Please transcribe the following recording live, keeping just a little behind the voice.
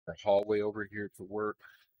our hallway over here to work.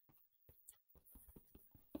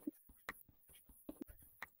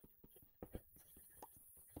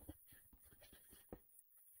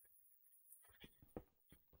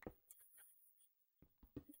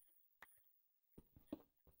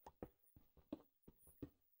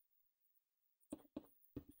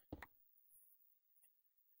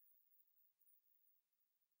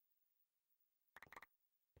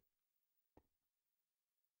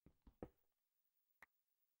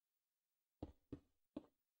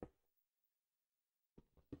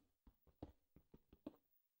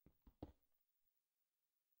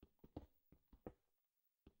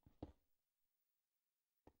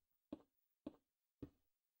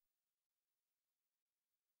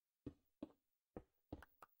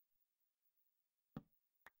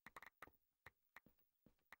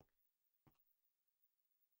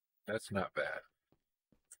 That's not bad.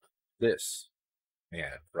 This,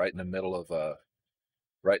 man, right in the middle of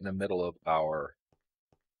our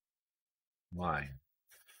line.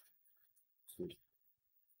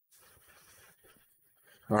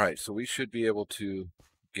 All right, so we should be able to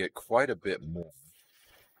get quite a bit more.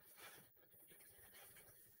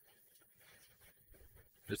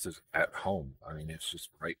 This is at home. I mean, it's just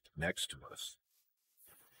right next to us.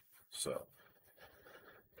 So,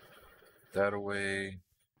 that away.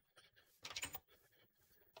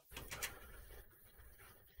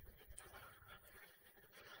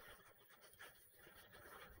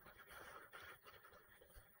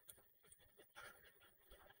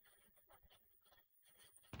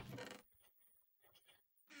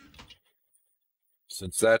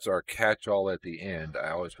 Since that's our catch-all at the end, I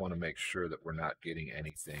always want to make sure that we're not getting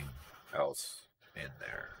anything else in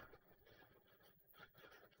there.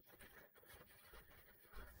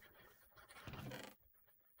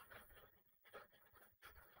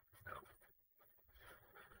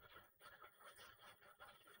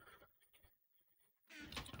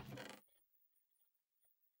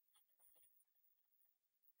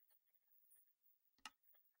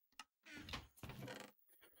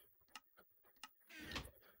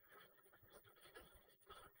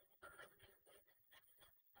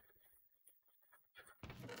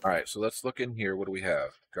 All right, so let's look in here. What do we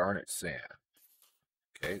have? Garnet sand.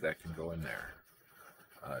 Okay, that can go in there.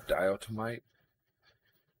 Diatomite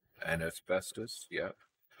and asbestos. Yep,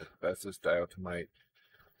 asbestos, diatomite,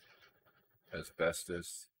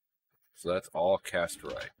 asbestos. So that's all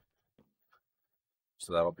casterite.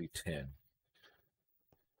 So that'll be 10.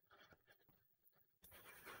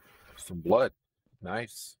 Some blood.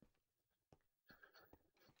 Nice.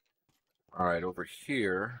 All right, over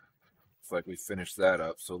here, looks like we finished that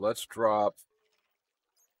up. So let's drop.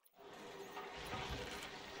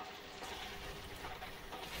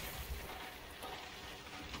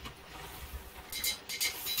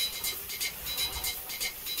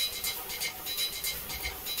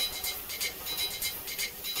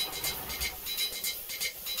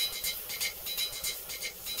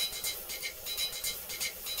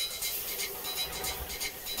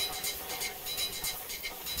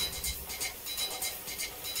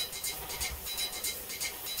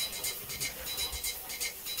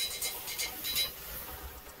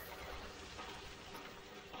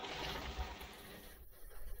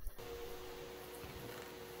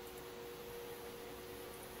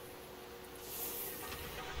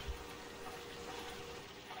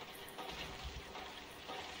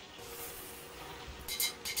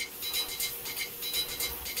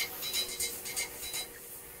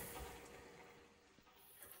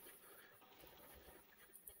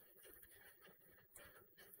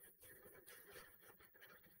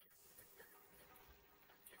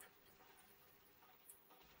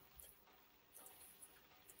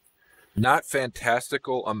 Not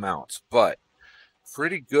fantastical amounts, but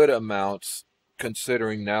pretty good amounts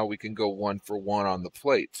considering now we can go 1-for-1 on the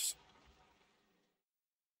plates.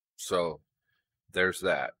 So there's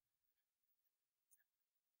that.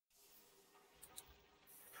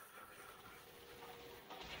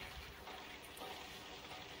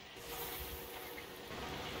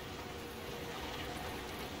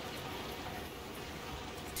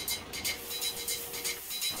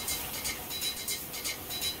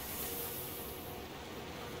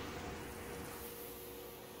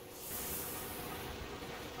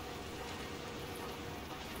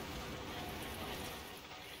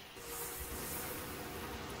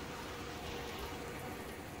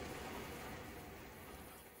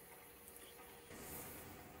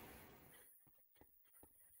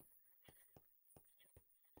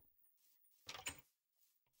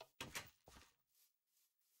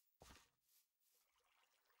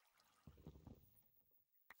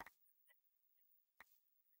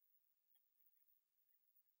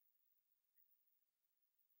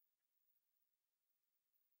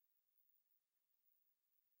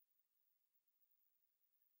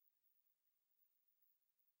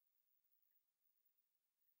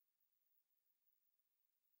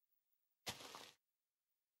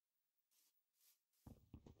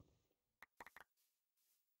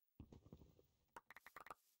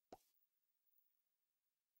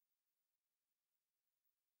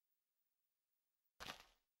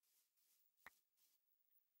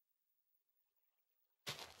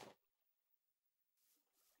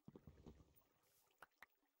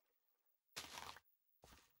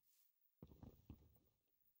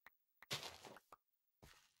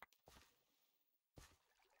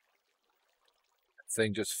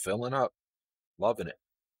 Thing just filling up. Loving it.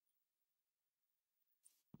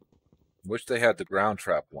 Wish they had the ground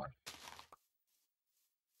trap one.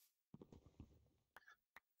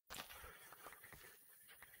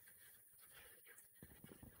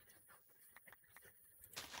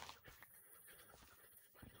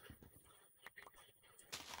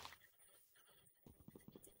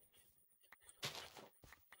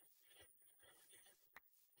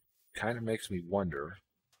 Kind of makes me wonder.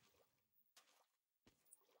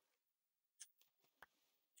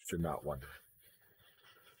 Should not wonder.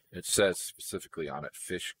 It says specifically on it,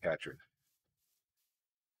 fish catcher.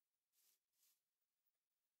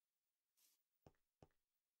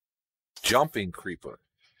 Jumping creeper.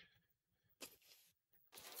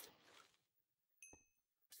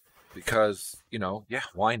 Because, you know, yeah,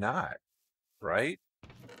 why not? Right?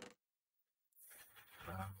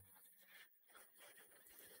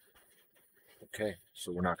 Okay,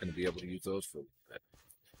 so we're not going to be able to use those for a bit.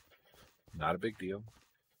 Not a big deal.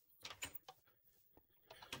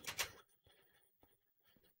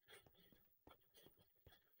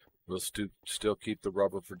 We'll still keep the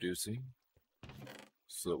rubber producing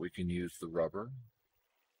so that we can use the rubber.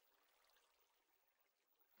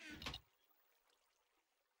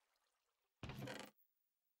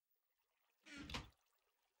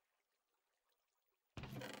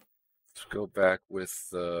 Let's go back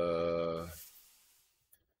with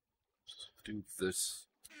do this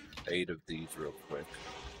 8 of these real quick.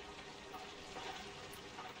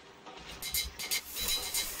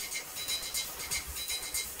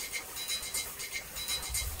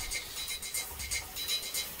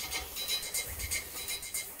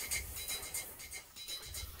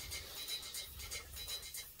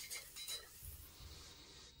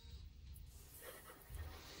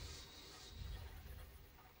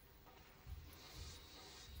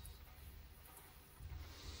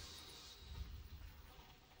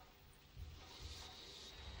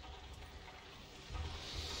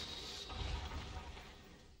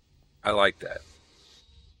 I like that.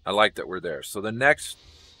 I like that we're there. So the next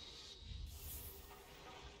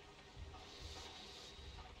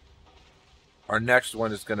our next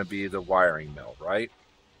one is going to be the wiring mill, right?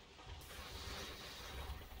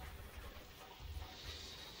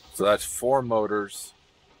 So that's 4 motors,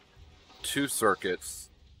 2 circuits,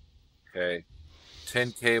 okay,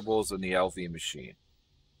 10 cables in the LV machine.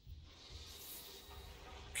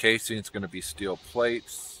 Casing is going to be steel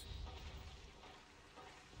plates.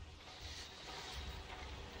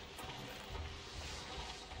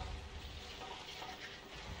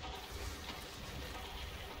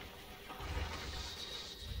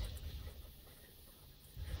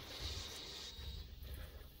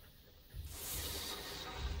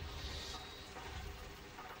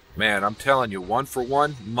 Man, I'm telling you, 1 for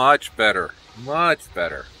 1, much better. Much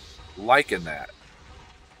better. Liking that.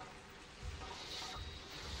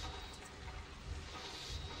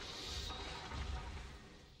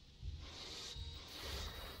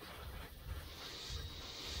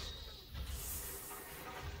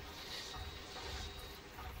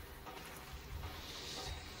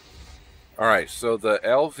 All right, so the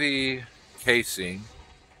LV casing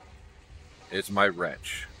is my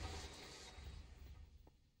wrench.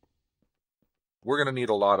 We're going to need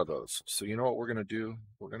a lot of those. So you know what we're going to do?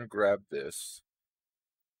 We're going to grab this.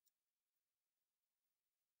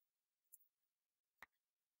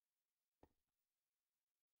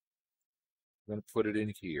 I'm going to put it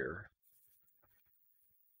in here.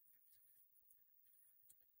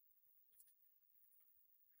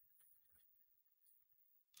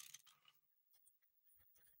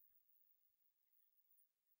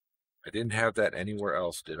 I didn't have that anywhere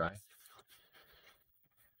else, did I?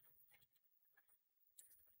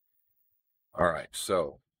 All right,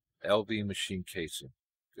 so LV machine casing.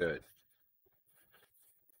 Good.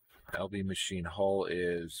 LV machine hull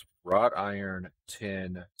is wrought iron,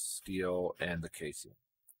 tin, steel, and the casing.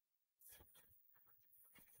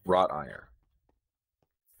 Wrought iron.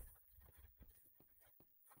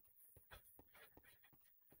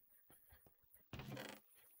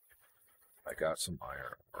 I got some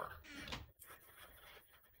iron ore.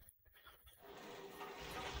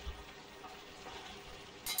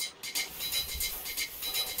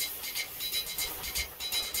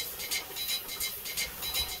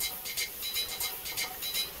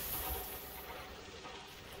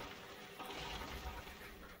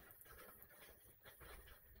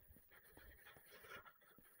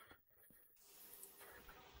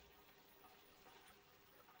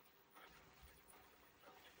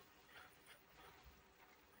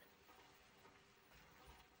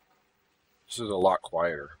 This is a lot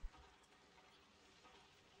quieter.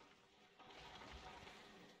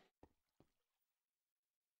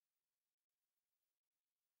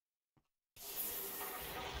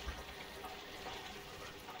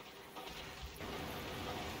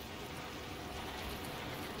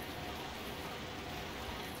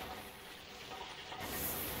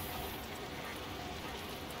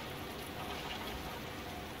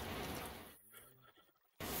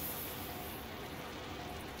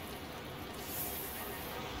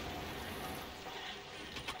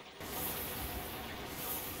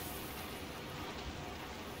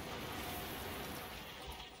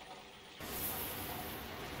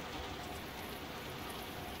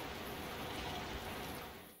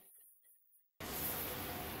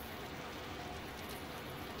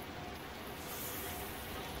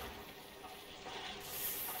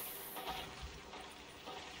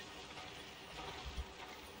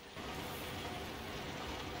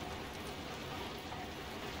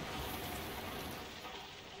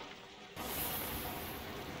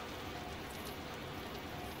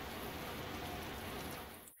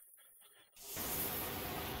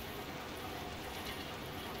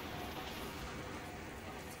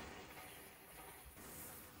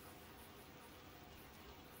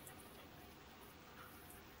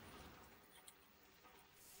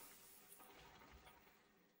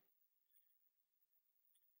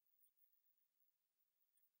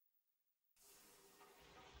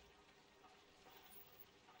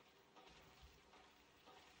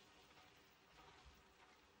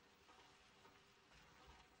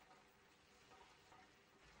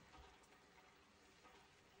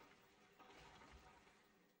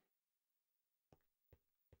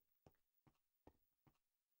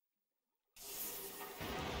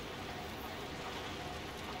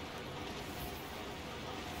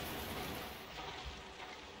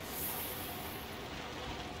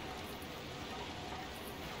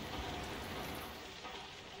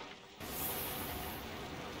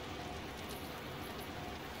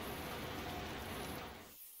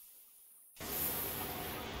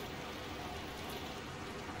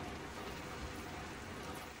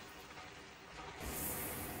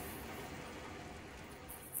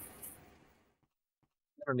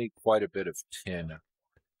 going to need quite a bit of tin.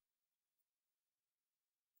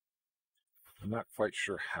 I'm not quite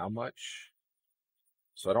sure how much,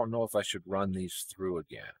 so I don't know if I should run these through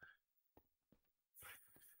again.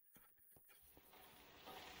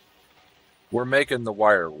 We're making the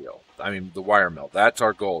wire wheel. I mean, the wire mill. That's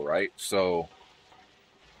our goal, right? So,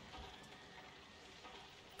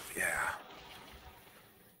 yeah.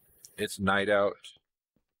 It's night out.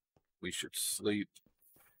 We should sleep.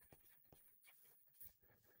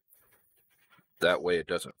 That way it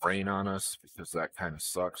doesn't rain on us, because that kind of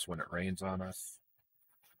sucks when it rains on us.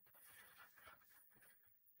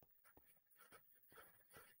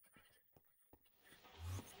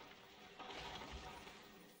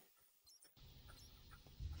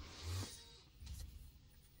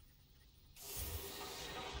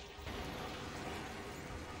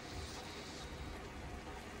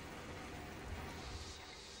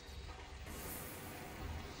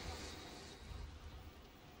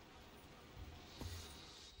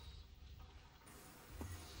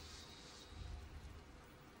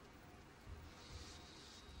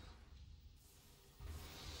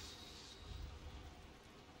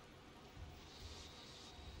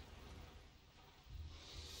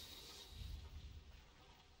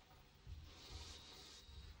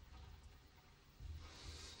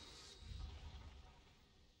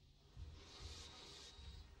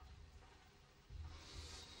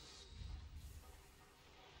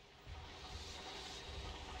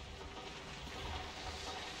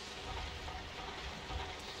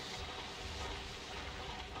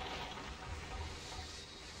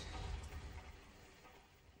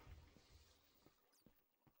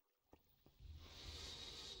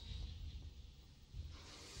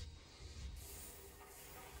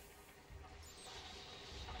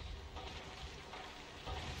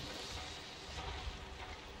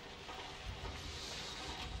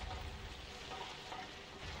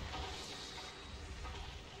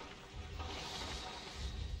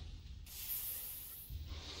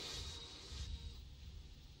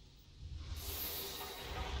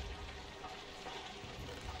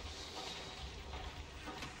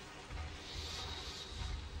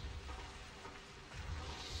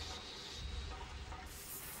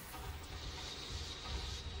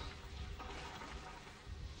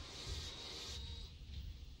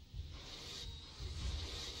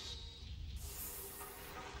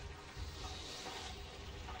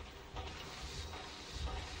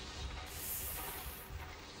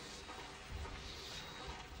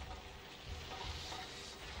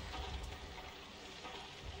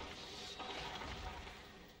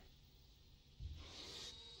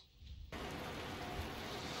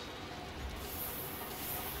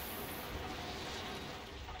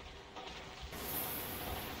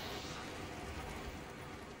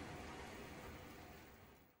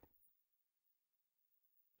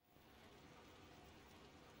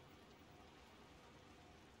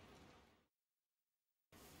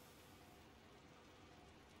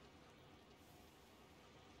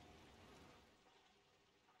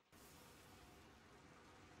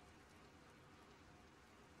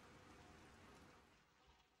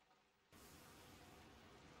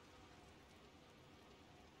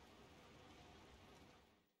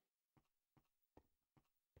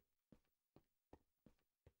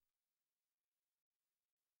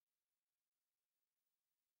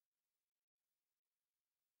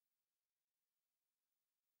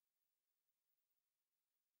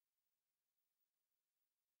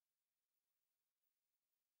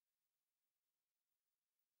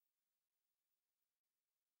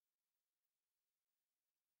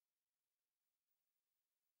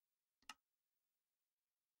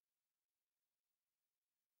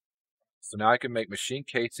 So now I can make machine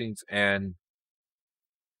casings and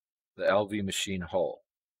the LV machine hull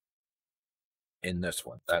in this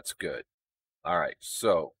one. That's good. All right,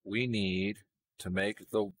 so we need to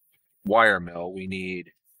make the wire mill, we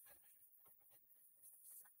need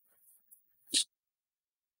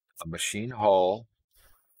a machine hull,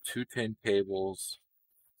 2 tin cables,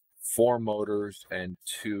 4 motors, and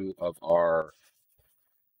 2 of our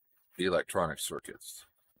electronic circuits.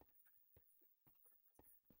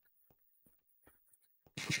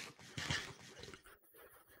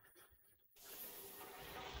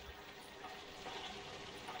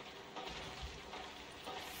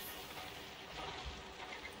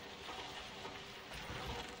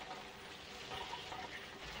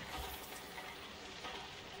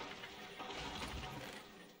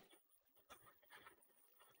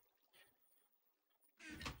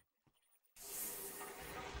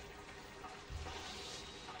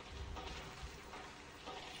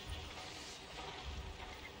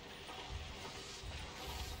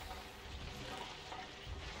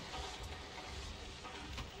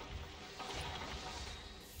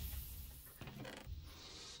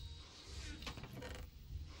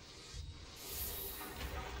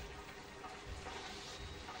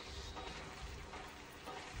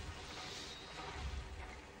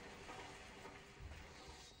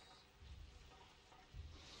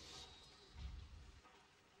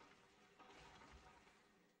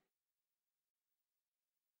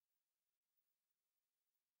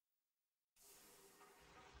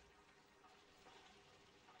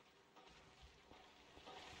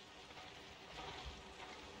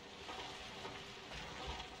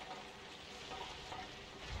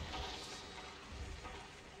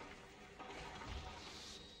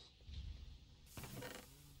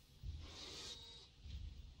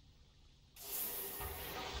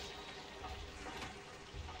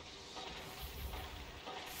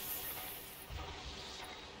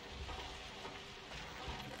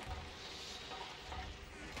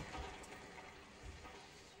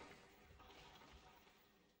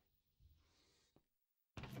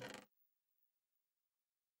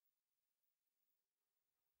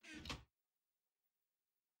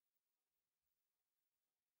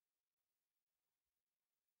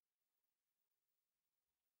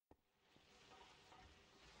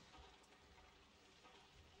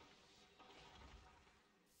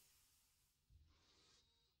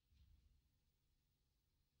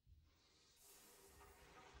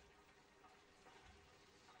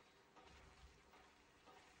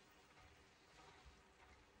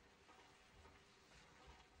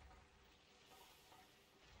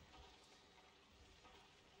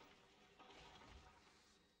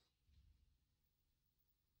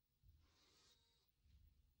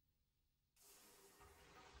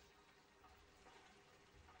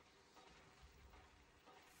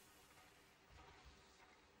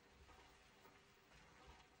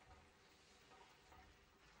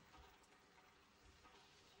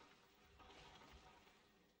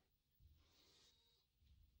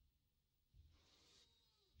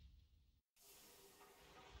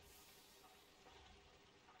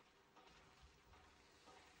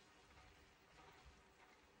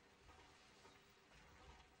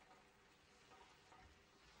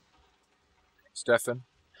 Stefan.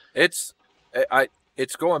 It's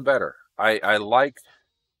it's going better. I like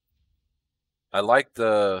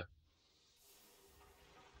the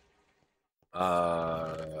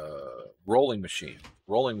rolling machine.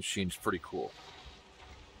 Rolling machine's pretty cool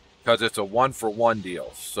because it's a 1-for-1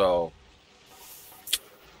 deal. So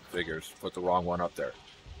figures, put the wrong one up there.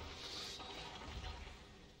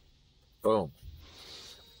 Boom.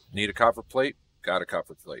 Need a copper plate? Got a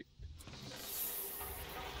copper plate.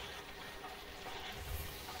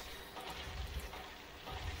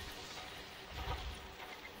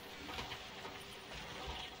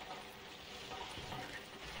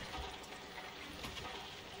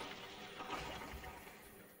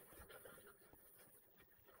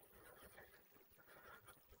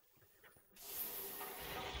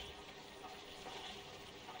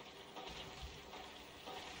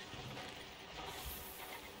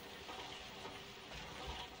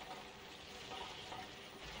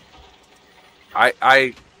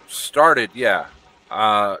 I started, yeah.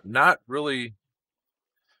 Not really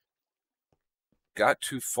got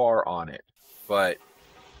too far on it, but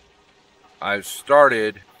I've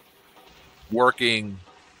started working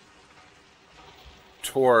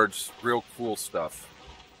towards real cool stuff.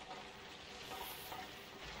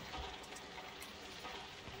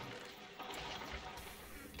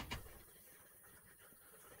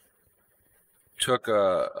 Took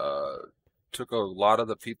a lot of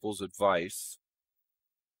the people's advice.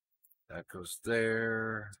 That goes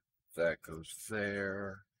there. That goes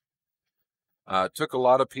there. Took a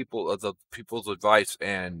lot of the people's advice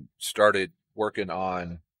and started working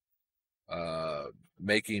on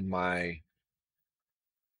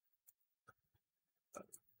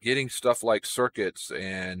getting stuff like circuits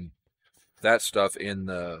and that stuff in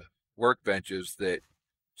the workbenches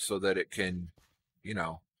so that it can, you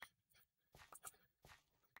know,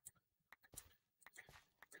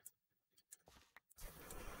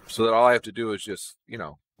 so that all I have to do is just, you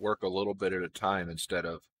know, work a little bit at a time instead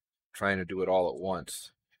of trying to do it all at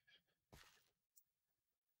once.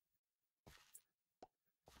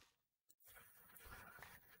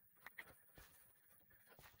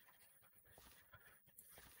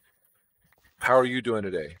 How are you doing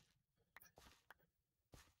today?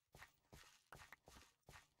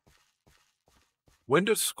 When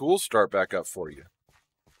does school start back up for you?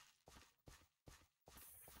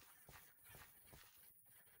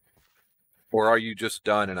 Or are you just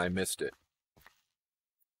done and I missed it?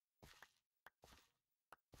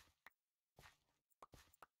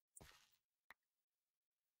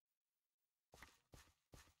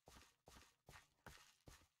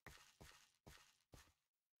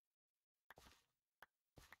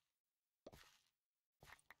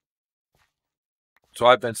 So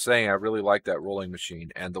I've been saying I really like that rolling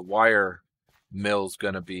machine, and the wire mill's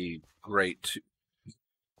going to be great too.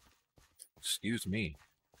 Excuse me.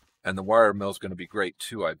 And the wire mill's going to be great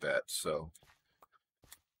too, I bet. So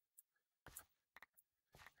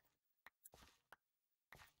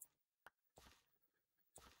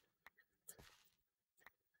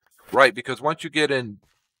right, because once you get in,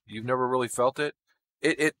 you've never really felt it.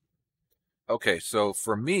 Okay, so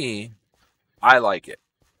for me, I like it.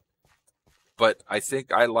 But I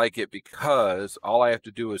think I like it because all I have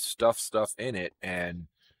to do is stuff in it, and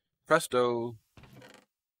presto,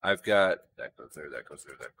 I've got that goes there, that goes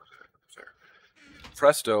there, that goes there, that goes there.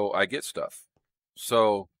 Presto, I get stuff.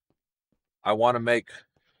 So I want to make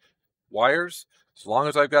wires. As long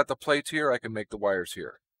as I've got the plates here, I can make the wires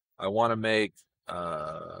here. I want to make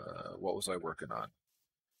what was I working on?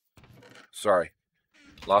 Sorry,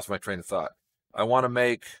 lost my train of thought. I want to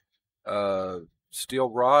make steel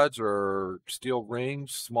rods or steel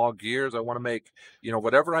rings, small gears. I want to make, you know,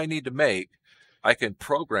 whatever I need to make. I can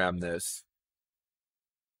program this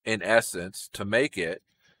in essence to make it.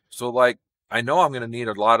 So like, I know I'm going to need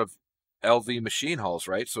a lot of LV machine hulls,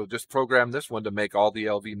 right? So just program this one to make all the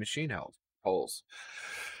LV machine hulls.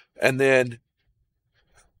 And then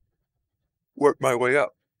work my way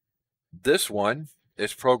up. This one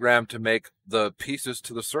is programmed to make the pieces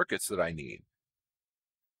to the circuits that I need.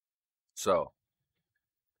 So,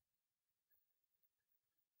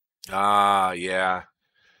 yeah,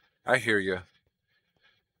 I hear you.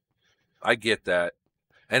 I get that.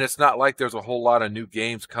 And it's not like there's a whole lot of new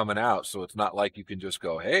games coming out, so it's not like you can just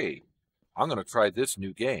go, hey, I'm going to try this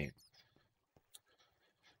new game.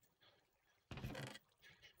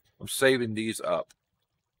 I'm saving these up.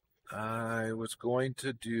 I was going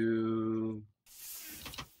to do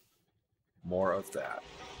more of that.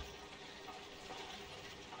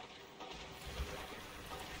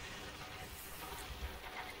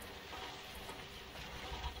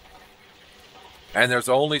 And there's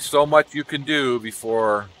only so much you can do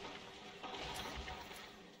before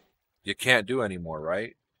you can't do anymore,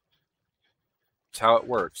 right? That's how it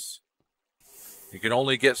works. You can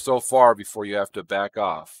only get so far before you have to back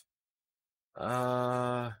off.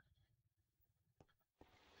 I'm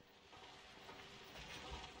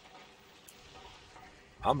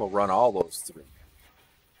gonna run all those through.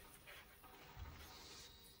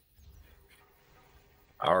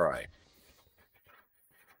 All right.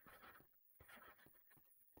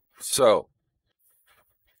 So,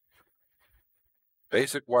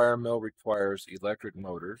 basic wire mill requires electric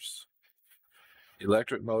motors.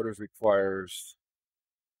 Electric motors requires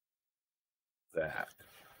that.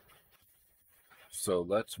 So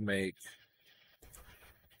let's make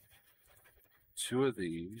 2 of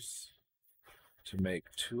these to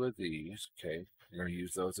make 2 of these. Okay, we're going to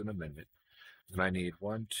use those in a minute. And I need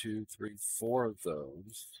 1, 2, 3, 4 of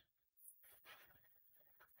those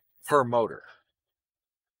per motor.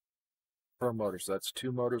 Per motor. So that's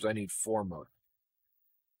 2 motors. I need 4 motors.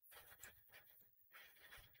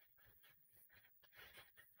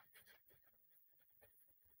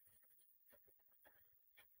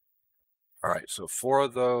 All right, so 4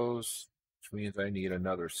 of those, which means I need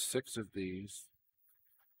another 6 of these.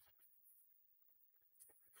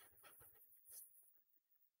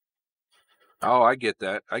 Oh, I get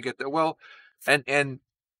that. I get that. Well, and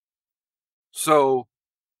so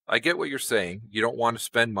I get what you're saying. You don't want to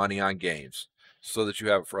spend money on games so that you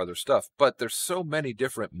have it for other stuff. But there's so many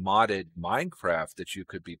different modded Minecraft that you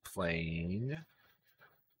could be playing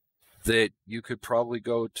that you could probably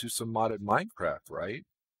go to some modded Minecraft, right?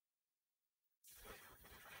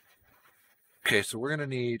 Okay, so we're going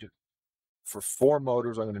to need, for 4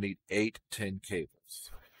 motors, I'm going to need 8 tin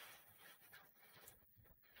cables.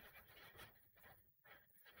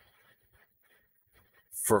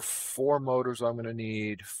 For 4 motors, I'm going to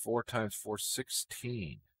need 4 times 4,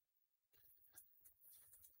 16.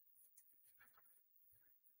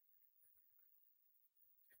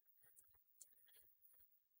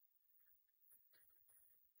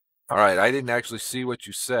 All right, I didn't actually see what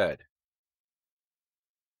you said.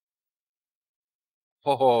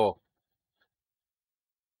 Oh.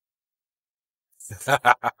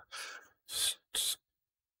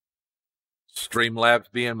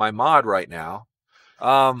 Streamlabs being my mod right now.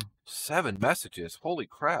 7 messages. Holy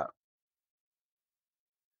crap.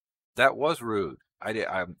 That was rude.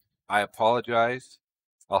 I apologize.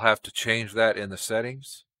 I'll have to change that in the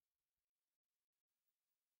settings.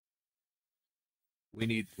 We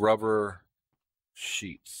need rubber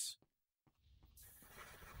sheets.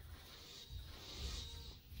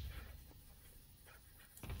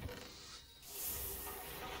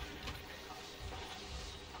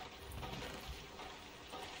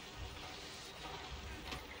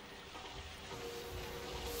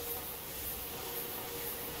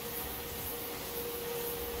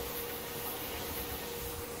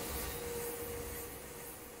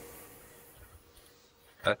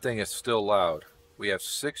 That thing is still loud. We have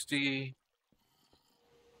 60,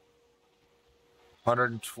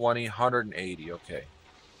 120, 180. Okay.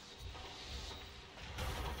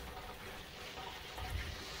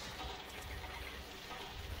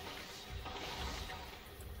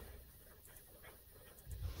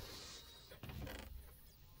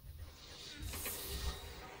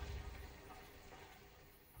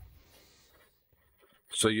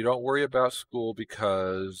 So you don't worry about school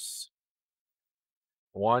because,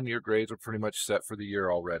 1, your grades are pretty much set for the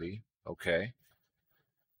year already. Okay.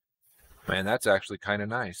 Man, that's actually kind of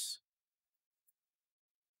nice.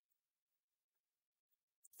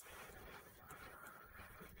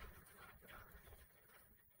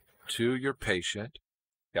 2, you're patient.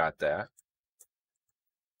 Got that.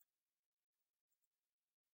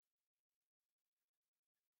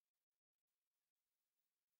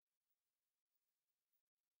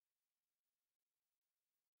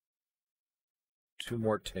 Two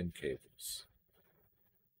more tin cables.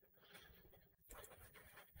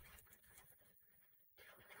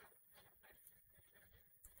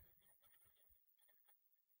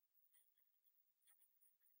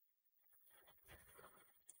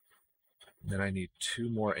 Then I need 2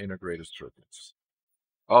 more integrated circuits.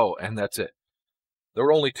 Oh, and that's it. There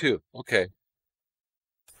were only 2. Okay.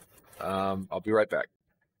 I'll be right back.